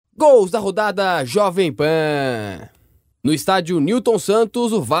Gols da rodada Jovem Pan. No estádio Newton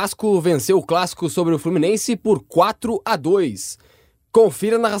Santos, o Vasco venceu o clássico sobre o Fluminense por 4-2.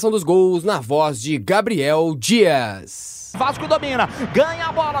 Confira a narração dos gols na voz de Gabriel Dias. Vasco domina, ganha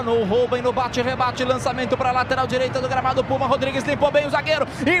a bola no roubo e no bate-rebate, lançamento para a lateral direita do gramado. Puma Rodrigues limpou bem o zagueiro,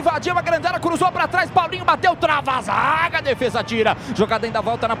 invadiu a grande área, cruzou para trás, Paulinho bateu, trava a zaga, defesa tira, jogada ainda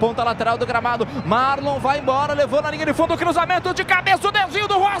volta na ponta lateral do gramado. Marlon vai embora, levou na linha de fundo, cruzamento de cabeça, o desvio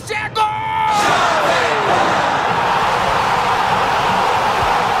do Rossi, é gol!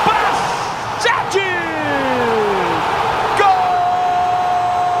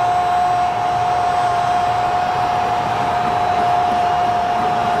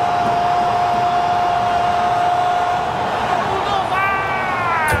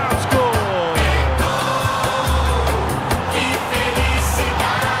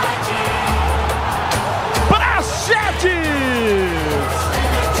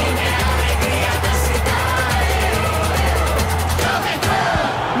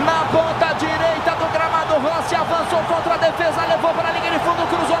 Avançou contra a defesa, levou para a linha de fundo,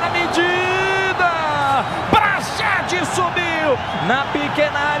 cruzou na medida. Brachete subiu na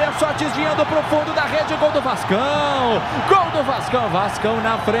pequena área, só desviando para o fundo da rede. Gol do Vascão. Gol do Vascão. Vascão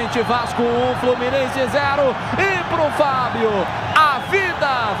na frente, Vasco 1, Fluminense 0. E pro Fábio, a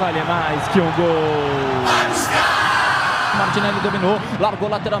vida vale mais que um gol. Martinelli dominou, largou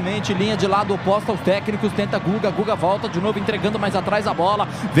lateralmente, linha de lado oposta aos técnicos, tenta Guga volta de novo entregando mais atrás a bola,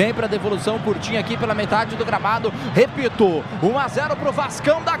 vem para devolução curtinha aqui pela metade do gramado, repito, 1-0 pro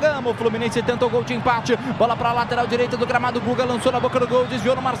Vascão da Gama. O Fluminense tentou gol de empate, bola para a lateral direita do gramado, Guga lançou na boca do gol,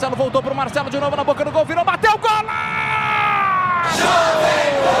 desviou no Marcelo, voltou pro Marcelo de novo na boca do gol, virou, bateu, gol!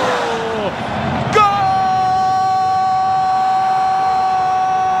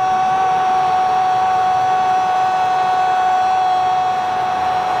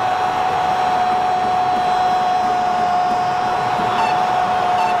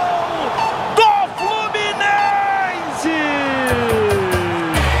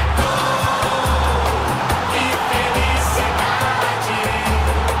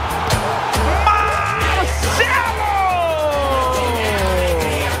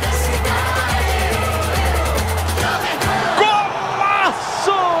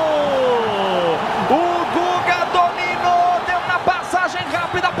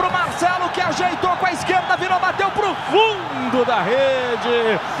 Ajeitou com a esquerda, virou, bateu pro fundo da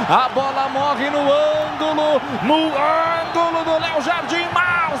rede. A bola morre no ângulo do Léo Jardim.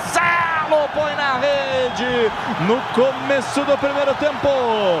 Marcelo põe na rede no começo do primeiro tempo.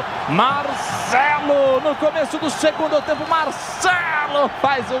 Marcelo no começo do segundo tempo. Marcelo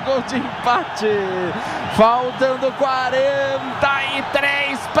faz o gol de empate. Faltando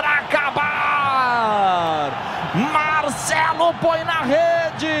 43 para acabar. Marcelo põe na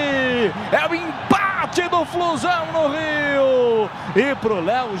rede, é o empate do Flusão no Rio, e pro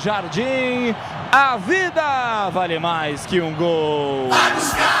Léo Jardim, a vida vale mais que um gol.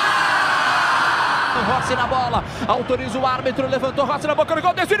 Rossi na bola, autoriza o árbitro, levantou Rossi na boca do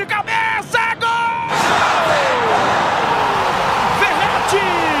gol, desceu de cabeça, gol! Verratti!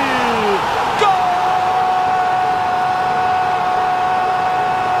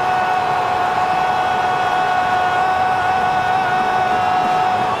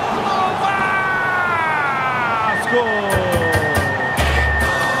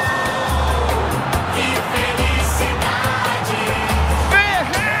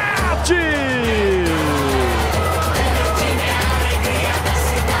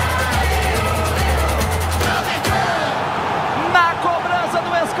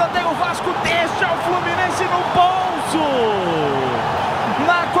 O Vasco deixa o Fluminense no bolso.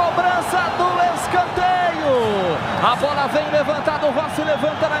 Na cobrança do escanteio, a bola vem levantada, o Rossi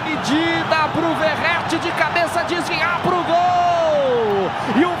levanta na medida pro Verratti de cabeça desviar pro gol.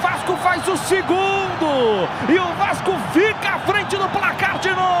 E o Vasco faz o segundo. E o Vasco fica à frente do placar de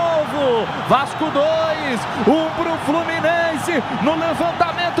novo. Vasco 2, 1 pro Fluminense. No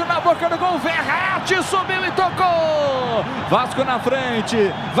levantamento na boca do gol, Verratti subiu e tocou. Vasco na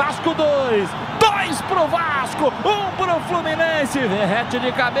frente, Vasco 2 pro Vasco, 1 pro Fluminense. Verratti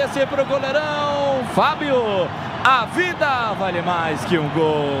de cabeça e pro goleirão Fábio. A vida vale mais que um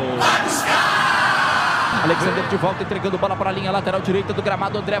gol. Alexander de volta, entregando bola para a linha lateral direita do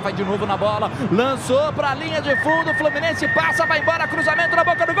gramado. André vai de novo na bola, lançou para a linha de fundo. Fluminense passa, vai embora, cruzamento na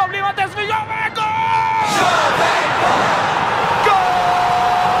boca do gol. Lima desviou, é gol!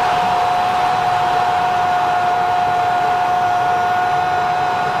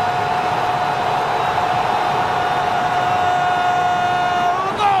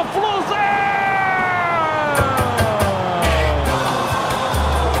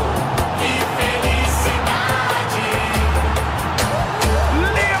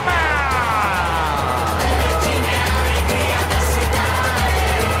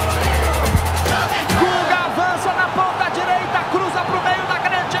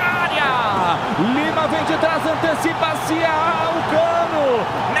 antecipa-se ao Cano,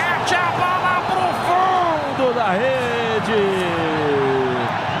 mete a bola pro fundo da rede.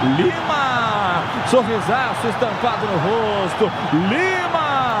 Lima, sorrisaço estampado no rosto.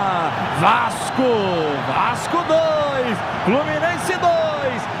 Lima, Vasco 2, Fluminense 2.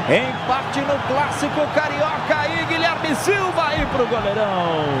 Empate no clássico carioca e Guilherme Silva aí pro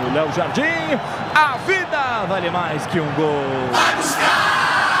goleirão Léo Jardim. A vida vale mais que um gol. Vai buscar!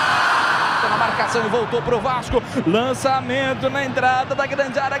 Na marcação e voltou pro Vasco. Lançamento na entrada da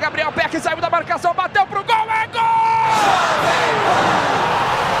grande área. Gabriel Peck saiu da marcação, bateu pro gol. É gol!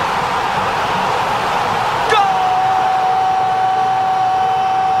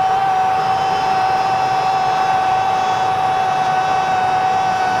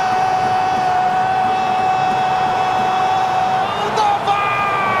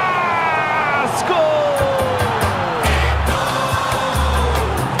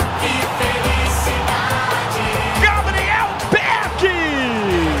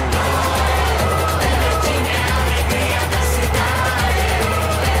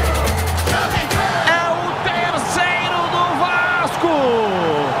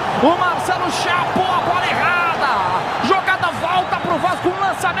 O Marcelo chapou a bola errada. Jogada volta pro Vasco. Um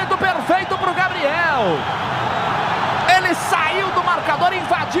lançamento perfeito pro Gabriel. Ele saiu do marcador,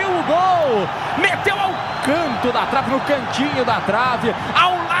 invadiu o gol. Meteu ao canto da trave, no cantinho da trave,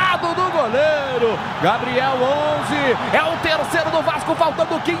 ao lado do goleiro. Gabriel 11. É o terceiro do Vasco,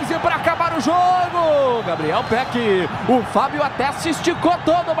 faltando 15 para acabar o jogo. Gabriel Peck. O Fábio até se esticou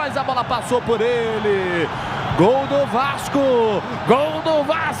todo, mas a bola passou por ele. Gol do Vasco, gol do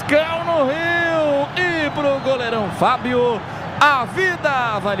Vascão no Rio. E pro goleirão Fábio, a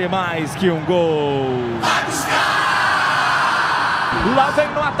vida vale mais que um gol. Lá vem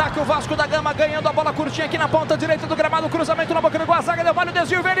no ataque o Vasco da Gama, ganhando a bola curtinha aqui na ponta direita do gramado. Cruzamento na boca do gol, a zaga deu vale o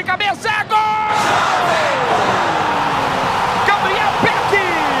desvio, vem de cabeça, é gol! Gabriel Peck!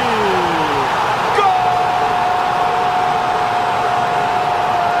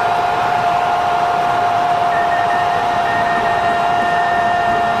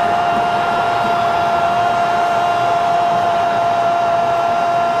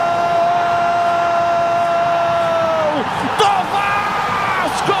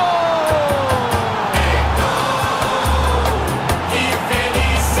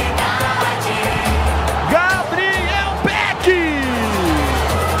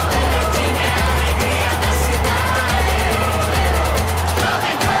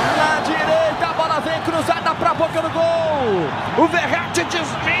 O Verratti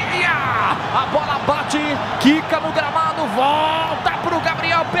desvia, a bola bate, quica no gramado, volta pro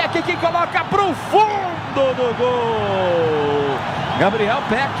Gabriel Peck, que coloca pro fundo do gol. Gabriel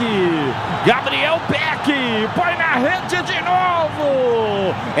Peck, põe na rede de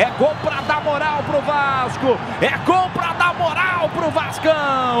novo. É gol pra dar moral pro Vasco, é gol pra dar moral pro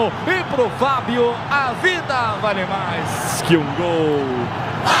Vascão. E pro Fábio, a vida vale mais que um gol.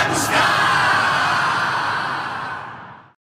 Vai buscar!